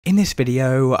In this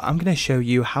video, I'm going to show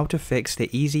you how to fix the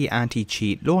easy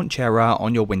anti-cheat launch error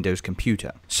on your Windows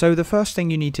computer. So the first thing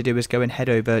you need to do is go and head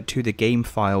over to the game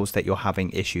files that you're having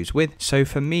issues with. So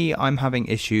for me, I'm having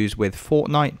issues with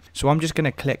Fortnite. So I'm just going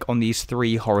to click on these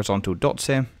three horizontal dots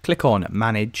here, click on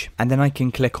Manage, and then I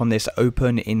can click on this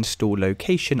Open Install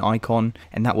Location icon,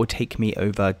 and that will take me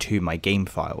over to my game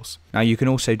files. Now you can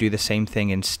also do the same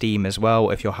thing in Steam as well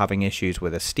if you're having issues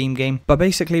with a Steam game. But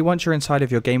basically, once you're inside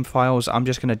of your game files, I'm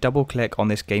just going to double click on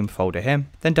this game folder here,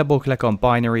 then double click on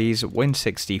binaries,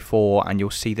 Win64, and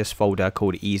you'll see this folder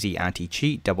called Easy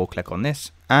Anti-Cheat. Double click on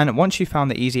this. And once you've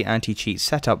found the Easy Anti-Cheat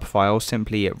setup file,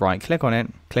 simply right click on it,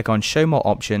 click on Show More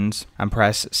Options, and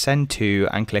press Send To,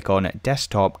 and click on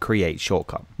Desktop Create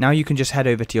Shortcut. Now you can just head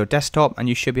over to your desktop and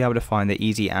you should be able to find the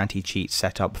Easy Anti-Cheat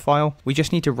setup file. We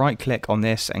just need to right click on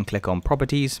this and click on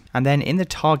Properties, and then in the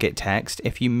target text,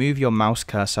 if you move your mouse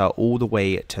cursor all the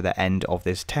way to the end of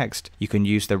this text, you can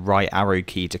use the right arrow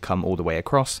key to come all the way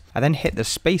across, and then hit the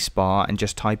space bar and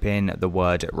just type in the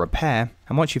word repair.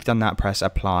 And once you've done that, press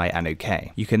Apply and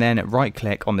OK. You can then right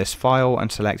click on this file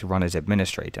and select Run as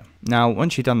Administrator. Now,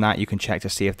 once you've done that, you can check to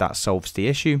see if that solves the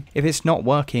issue. If it's not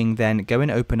working, then go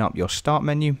and open up your Start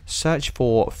menu, search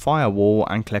for Firewall,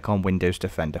 and click on Windows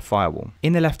Defender Firewall.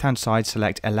 In the left-hand side,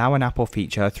 select Allow an app or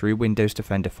feature through Windows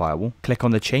Defender Firewall. Click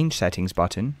on the Change Settings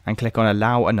button and click on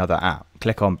Allow another app.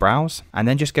 Click on Browse, and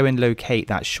then just go and locate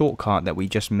that shortcut that we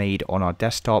just made on our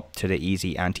desktop to the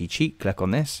Easy Anti-Cheat. Click on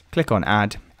this, click on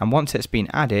Add, and once it's been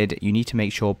added, you need to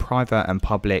make sure private and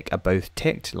public are both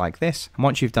ticked like this. And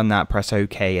once you've done that, press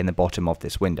OK in the bottom of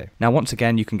this window. Now, once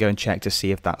again, you can go and check to see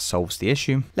if that solves the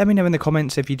issue. Let me know in the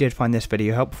comments if you did find this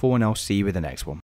video helpful, and I'll see you with the next one.